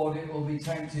can afford it will be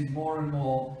tempted more and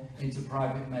more into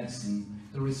private medicine.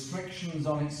 The restrictions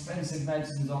on expensive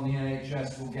medicines on the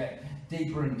NHS will get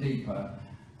deeper and deeper,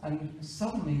 and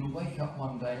suddenly you'll wake up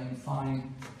one day and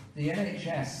find the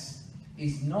NHS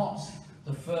is not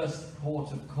the first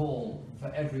port of call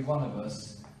for every one of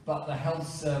us, but the health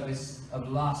service of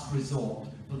last resort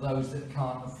for those that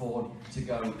can't afford to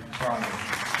go private.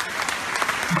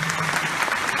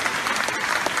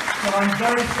 So I'm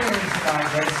very serious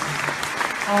about this.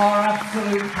 Our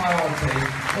absolute priority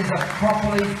is a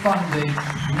properly funded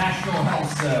National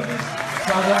Health Service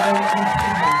so that they will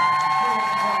continue.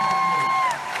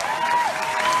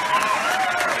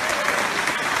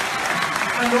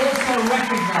 And also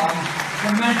recognise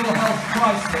the mental health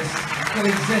crisis that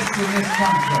exists in this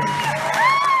country.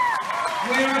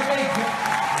 We're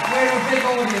a big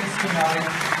audience tonight.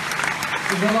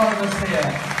 There's a lot of us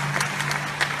here.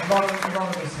 A lot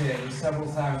of us here. There's several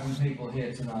thousand people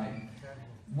here tonight.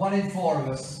 1 in 4 of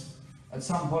us, at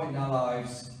some point in our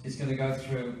lives, is going to go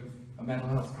through a mental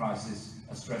health crisis,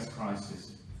 a stress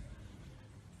crisis.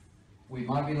 We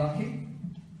might be lucky.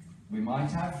 We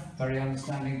might have a very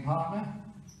understanding partner,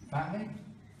 family,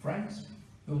 friends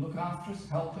who will look after us,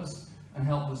 help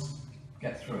us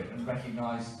get through it and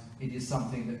recognise it is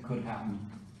something that could happen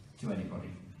to anybody.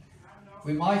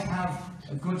 We might have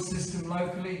a good system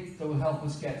locally that will help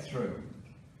us get through.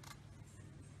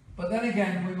 But then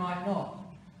again, we might not.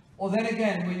 Or then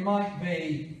again, we might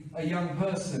be a young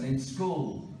person in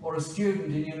school or a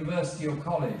student in university or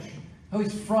college who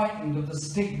is frightened of the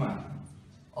stigma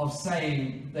of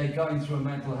saying they're going through a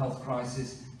mental health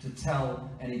crisis to tell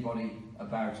anybody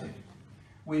about it.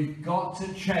 We've got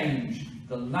to change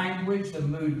the language, the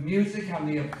mood music and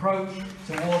the approach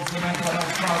towards the mental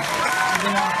health crisis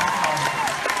within our society.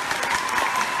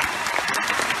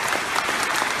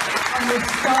 And we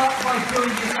start by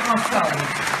doing it ourselves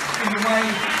in a way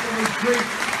that we treat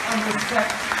and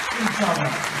respect each other.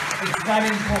 It's that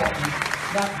important,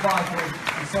 that vital,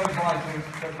 and so vital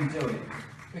that we do it.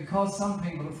 Because some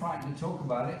people are frightened to talk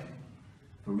about it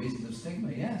for reasons of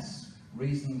stigma, yes.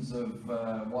 Reasons of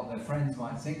what their friends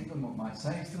might think of them, what might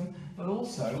say to them, but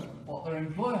also what their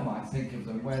employer might think of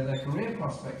them, where their career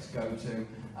prospects go to,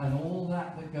 and all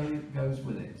that goes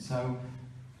with it. So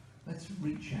let's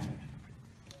reach out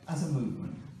as a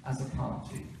movement, as a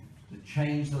party, to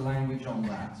change the language on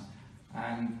that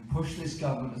and push this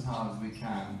government as hard as we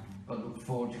can, but look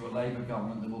forward to a Labour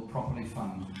government that will properly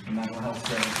fund the mental health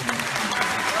service in this country.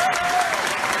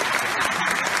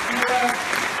 There are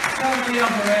so many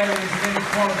other areas of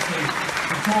inequality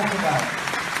to talk about,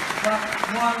 but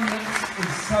one that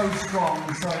is so strong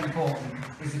and so important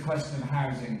is the question of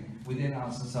housing within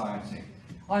our society.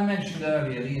 I mentioned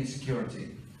earlier the insecurity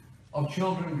of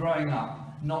children growing up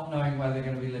not knowing where they're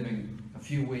going to be living a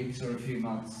few weeks or a few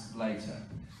months later,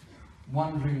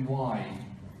 wondering why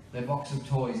their box of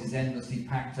toys is endlessly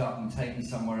packed up and taken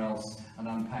somewhere else and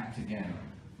unpacked again,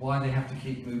 why they have to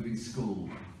keep moving school,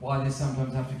 why they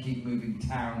sometimes have to keep moving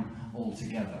town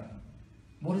altogether.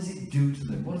 What does it do to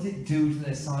them? What does it do to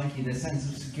their psyche, their sense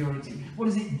of security? What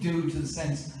does it do to the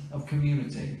sense of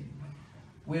community?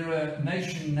 We're a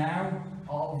nation now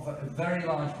of a very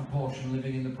large proportion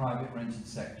living in the private rented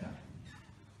sector,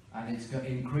 and it's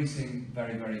increasing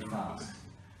very, very fast.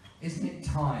 Isn't it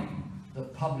time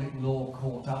that public law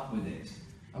caught up with it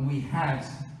and we had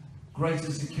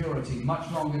greater security,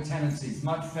 much longer tenancies,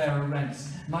 much fairer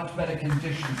rents, much better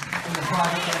conditions in the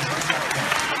private rented sector?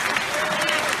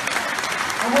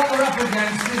 And what we're up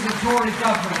against is a Tory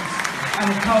government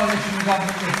and a coalition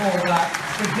government before that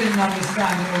didn't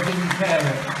understand it or didn't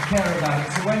care about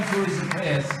it. So when Theresa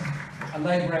Pearce, a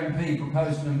Labour MP,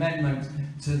 proposed an amendment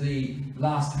to the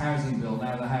last housing bill,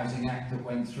 now the Housing Act that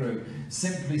went through,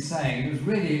 simply saying, it was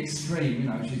really extreme, you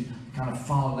know, she's kind of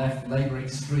far left, Labour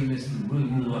extremist,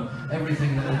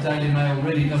 everything that the Daily Mail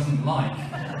really doesn't like,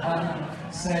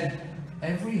 said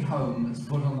every home that's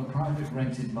put on the private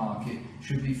rented market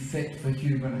should be fit for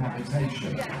human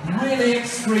habitation. Really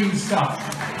extreme stuff.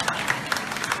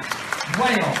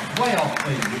 Way off,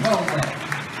 baby, well done.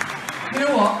 You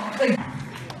know what?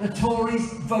 The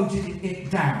Tories voted it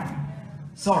down.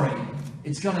 Sorry,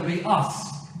 it's going to be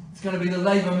us. It's going to be the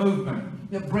Labour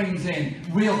movement that brings in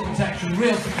real protection,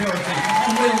 real security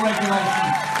and real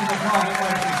regulation in the private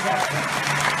rented sector.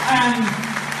 And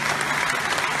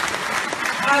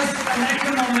as an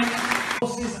economic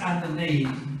forces and the need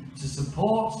to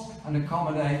support and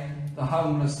accommodate the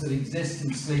homeless that exist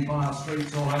and sleep on our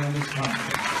streets all over this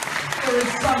country, there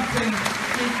is something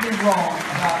deeply wrong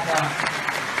about that.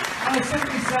 And I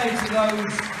simply say to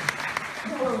those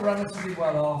who are relatively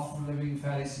well off, living a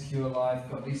fairly secure life,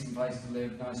 got a decent place to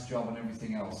live, nice job and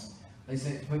everything else.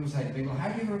 People say to me, well, how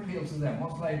do you ever appeal to them?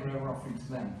 What's Labour ever offering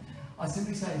to them? I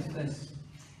simply say to this,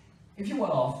 if you're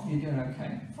well off and you're doing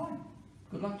okay, fine,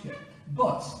 good luck to you.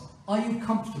 But are you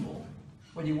comfortable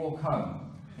when you walk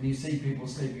home and you see people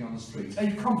sleeping on the streets? Are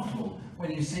you comfortable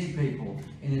when you see people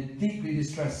in a deeply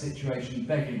distressed situation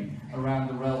begging around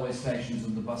the railway stations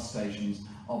and the bus stations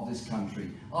of this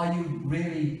country? Are you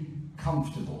really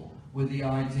comfortable with the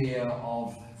idea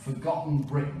of forgotten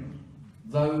Britain,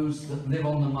 those that live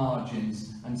on the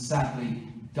margins and sadly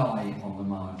die on the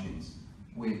margins?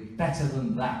 We're better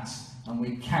than that, and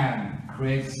we can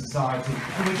create a society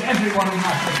in which everybody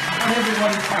matters and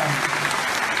everybody counts.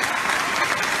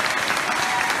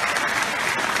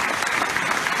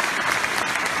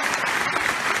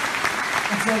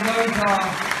 And so those are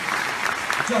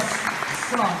just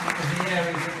some of the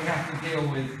areas that we have to deal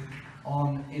with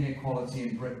on inequality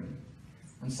in Britain.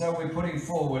 And so we're putting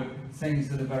forward things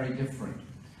that are very different.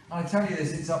 And I tell you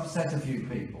this, it's upset a few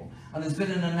people. And there's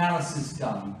been an analysis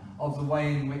done of the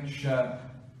way in which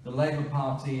the Labour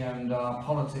Party and our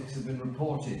politics have been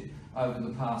reported over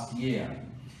the past year.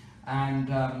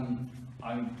 And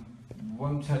I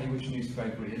won't tell you which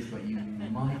newspaper it is, but you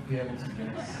might be able to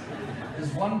guess.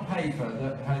 There's one paper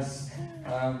that has,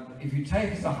 if you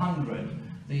take as 100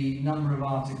 the number of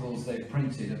articles they've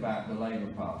printed about the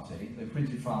Labour Party, they've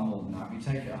printed far more than that, if you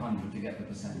take it 100 to get the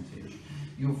percentage,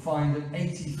 you'll find that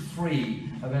 83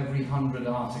 of every 100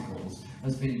 articles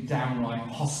has been downright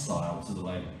hostile to the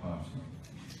Labour Party.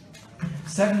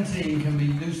 17 can be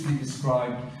loosely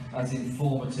described as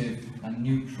informative and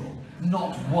neutral.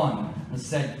 Not one has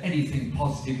said anything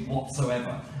positive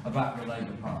whatsoever about the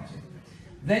Labour Party.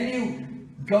 Then you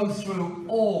go through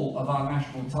all of our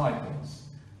national titles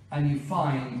and you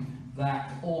find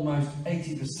that almost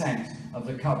 80% of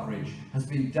the coverage has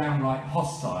been downright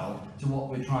hostile to what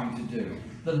we're trying to do.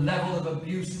 The level of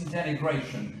abuse and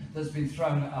denigration that's been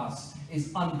thrown at us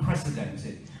is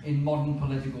unprecedented in modern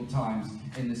political times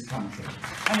in this country.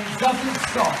 And it doesn't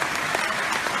stop.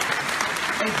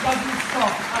 It doesn't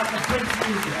stop at the print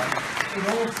media. It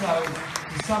also,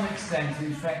 to some extent,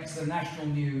 infects the national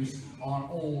news on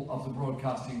all of the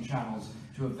broadcasting channels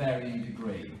to a varying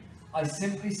degree. I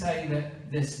simply say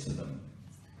this to them.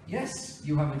 Yes,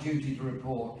 you have a duty to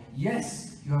report.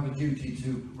 Yes, you have a duty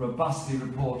to robustly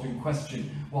report and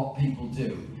question what people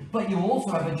do. But you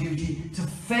also have a duty to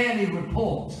fairly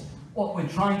report what we're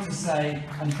trying to say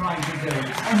and trying to do,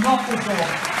 and not resort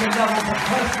to levels of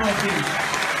personal abuse.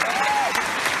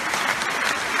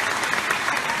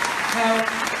 Now,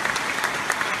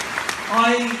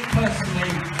 I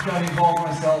personally don't involve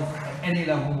myself at any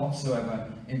level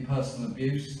whatsoever in personal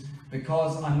abuse,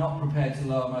 because I'm not prepared to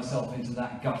lower myself into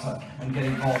that gutter and get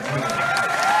involved with it.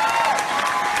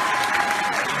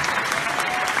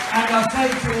 And I say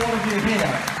to all of you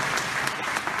here,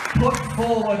 put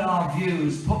forward our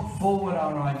views, put forward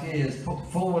our ideas, put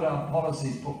forward our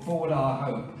policies, put forward our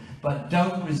hope, but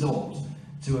don't resort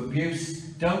to abuse,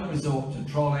 don't resort to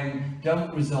trolling,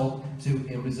 don't resort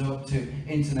to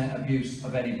internet abuse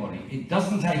of anybody. It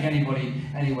doesn't take anybody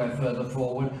anywhere further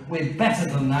forward. We're better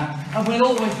than that, and we'll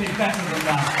always be better than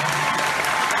that.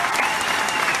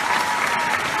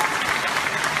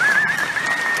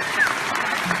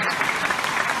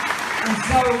 And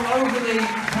so over the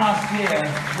past year,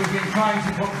 we've been trying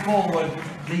to put forward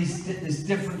this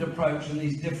different approach and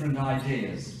these different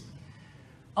ideas.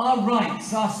 Our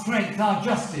rights, our strength, our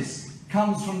justice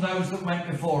comes from those that went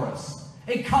before us.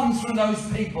 It comes from those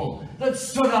people that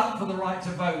stood up for the right to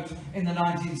vote in the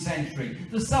 19th century.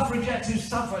 The suffragettes who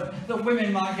suffered that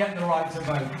women might get the right to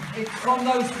vote. It's from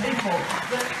those people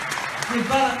that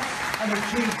developed and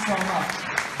achieved so much.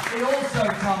 It also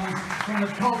comes from the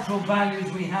cultural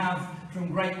values we have from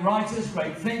great writers,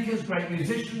 great thinkers, great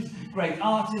musicians, great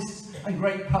artists, and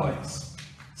great poets.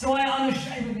 So I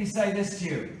unashamedly say this to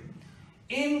you.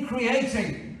 In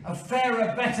creating a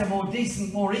fairer, better, more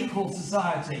decent, more equal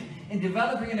society, in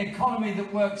developing an economy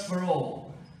that works for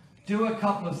all, do a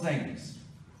couple of things.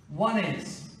 One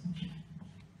is,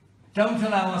 don't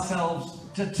allow ourselves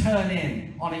to turn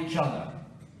in on each other.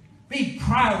 Be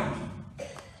proud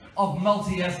of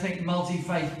multi-ethnic,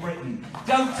 multi-faith Britain.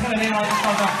 Don't turn in on each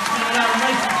other and allow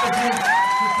racist abuse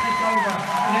to take over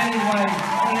in any way,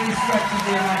 in any stretch of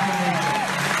the imagination.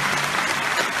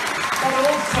 But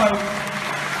also,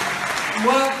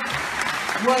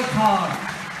 work hard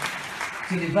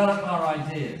to develop our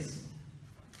ideas,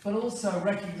 but also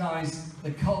recognise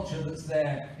the culture that's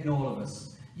there in all of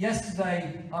us.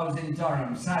 Yesterday I was in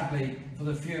Durham, sadly, for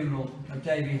the funeral of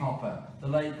Davy Hopper, the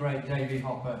late great Davy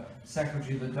Hopper,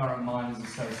 Secretary of the Durham Miners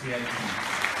Association.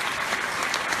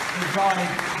 He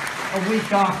died a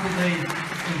week after the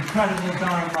incredible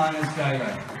Durham Miners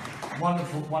Gala.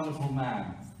 Wonderful, wonderful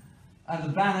man. And the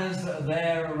banners that are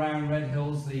there around Red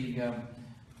Hills, the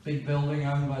big building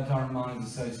owned by Durham Miners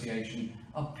Association,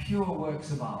 are pure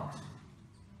works of art.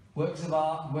 Works of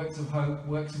art, works of hope,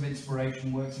 works of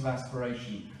inspiration, works of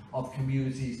aspiration of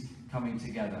communities coming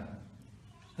together.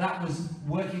 That was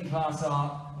working class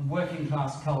art and working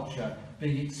class culture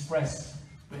being expressed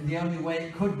in the only way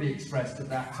it could be expressed at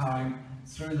that time,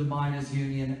 through the Miners'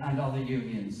 Union and other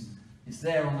unions. It's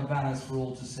there on the banners for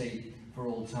all to see, for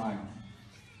all time.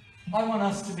 I want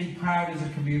us to be proud as a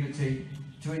community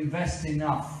to invest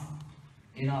enough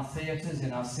in our theatres,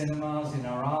 in our cinemas, in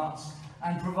our arts,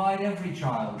 and provide every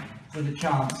child with a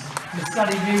chance to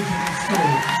study music in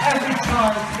school, every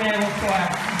child to be able to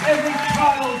act, every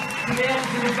child to be able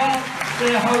to develop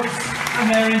their hopes and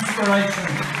their inspiration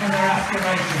and their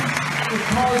aspirations,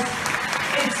 because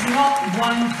it's not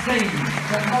one thing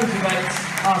that motivates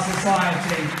our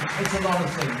society, it's a lot of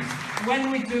things. When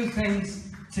we do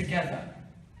things together,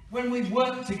 when we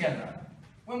work together,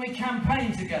 when we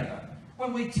campaign together,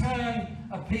 when we turn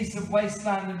a piece of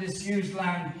wasteland and disused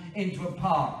land into a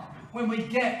park, when we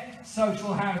get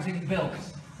social housing built,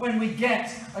 when we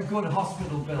get a good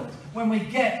hospital built, when we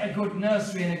get a good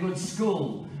nursery and a good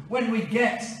school, when we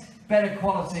get better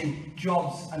quality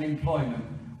jobs and employment,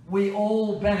 we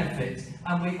all benefit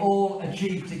and we all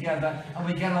achieve together and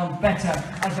we get on better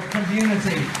as a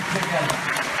community together.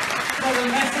 So the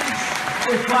message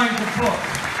we're trying to put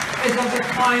is of the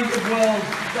kind of world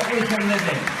that we can live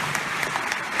in.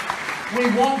 We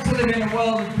want to live in a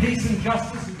world of peace and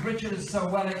justice, as Richard has so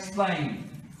well explained.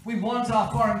 We want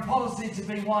our foreign policy to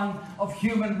be one of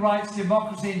human rights,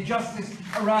 democracy and justice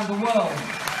around the world,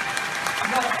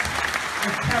 not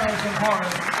the terrors and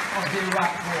horrors of the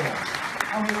Iraq War.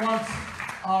 And we want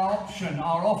our option,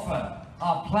 our offer,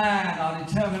 our plan, our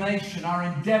determination, our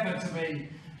endeavour to be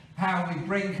how we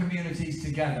bring communities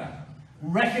together.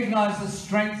 Recognise the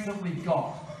strength that we've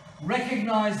got.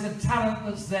 Recognise the talent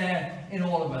that's there in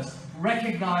all of us.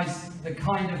 Recognise the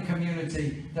kind of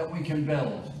community that we can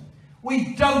build.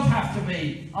 We don't have to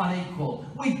be unequal.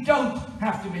 We don't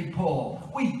have to be poor.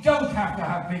 We don't have to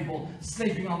have people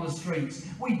sleeping on the streets.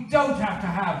 We don't have to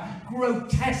have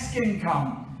grotesque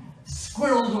income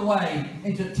squirreled away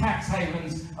into tax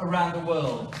havens around the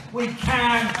world. We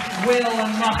can, will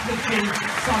and must achieve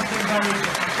something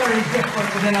very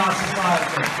different within our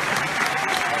society.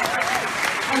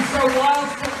 And so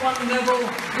whilst at one level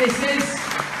this is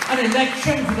an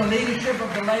election for the leadership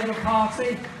of the Labour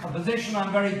Party, a position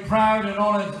I'm very proud and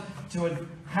honoured to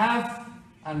have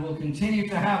and will continue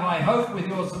to have, I hope, with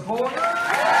your support,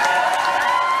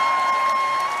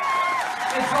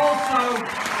 it's also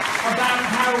about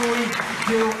how we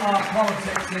do our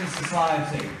politics in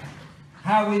society,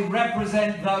 how we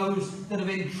represent those that have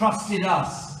entrusted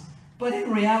us. But in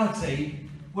reality,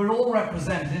 we're all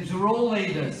representatives, we're all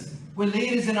leaders. We're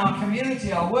leaders in our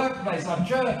community, our workplace, our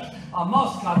church, our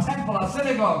mosque, our temple, our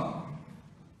synagogue,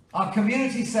 our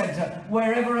community centre,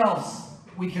 wherever else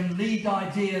we can lead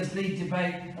ideas, lead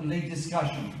debate and lead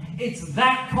discussion. It's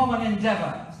that common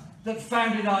endeavour that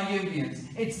founded our unions.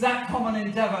 It's that common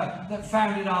endeavour that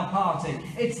founded our party.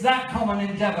 It's that common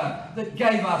endeavour that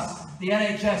gave us the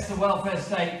NHS, the welfare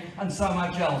state and so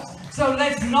much else. So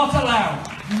let's not allow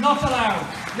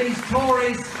these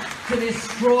Tories to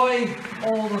destroy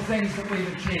all the things that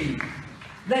we've achieved.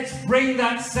 Let's bring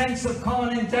that sense of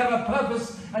common endeavour,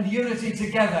 purpose and unity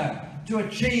together to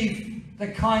achieve the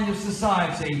kind of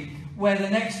society where the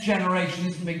next generation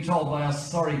isn't being told by us,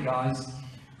 sorry guys,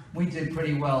 we did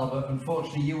pretty well, but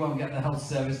unfortunately you won't get the health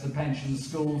service, the pensions,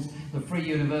 schools, the free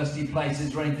university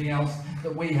places or anything else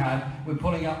that we had. We're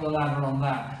pulling up the ladder on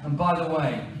that. And by the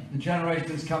way, the generation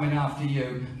that's coming after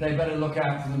you, they better look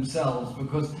out for themselves,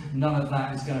 because none of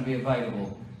that is going to be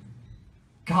available.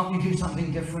 Can't we do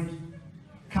something different?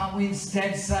 Can't we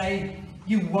instead say,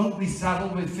 you won't be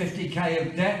saddled with 50k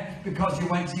of debt because you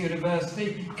went to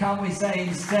university? Can't we say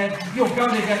instead, you're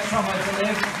going to get somewhere to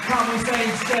live? Can't we say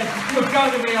instead, you're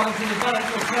going to be able to develop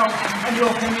yourself and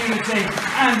your community,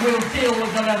 and we'll deal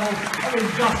with the levels of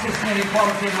injustice and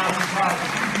inequality in our society?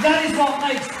 That is what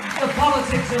makes the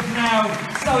politics of now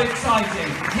so exciting.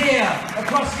 Here,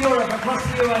 across Europe, across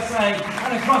the USA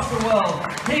and across the world,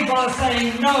 people are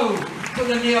saying no to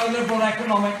the neoliberal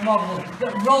economic model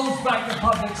that rolls back the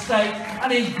public state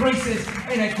and increases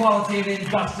inequality and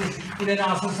injustice within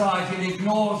our society and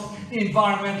ignores the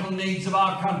environmental needs of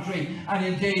our country and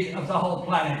indeed of the whole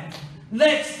planet.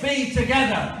 Let's be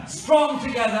together, strong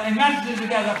together, imaginative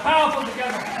together, powerful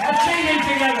together, achieving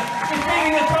together,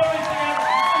 defeating the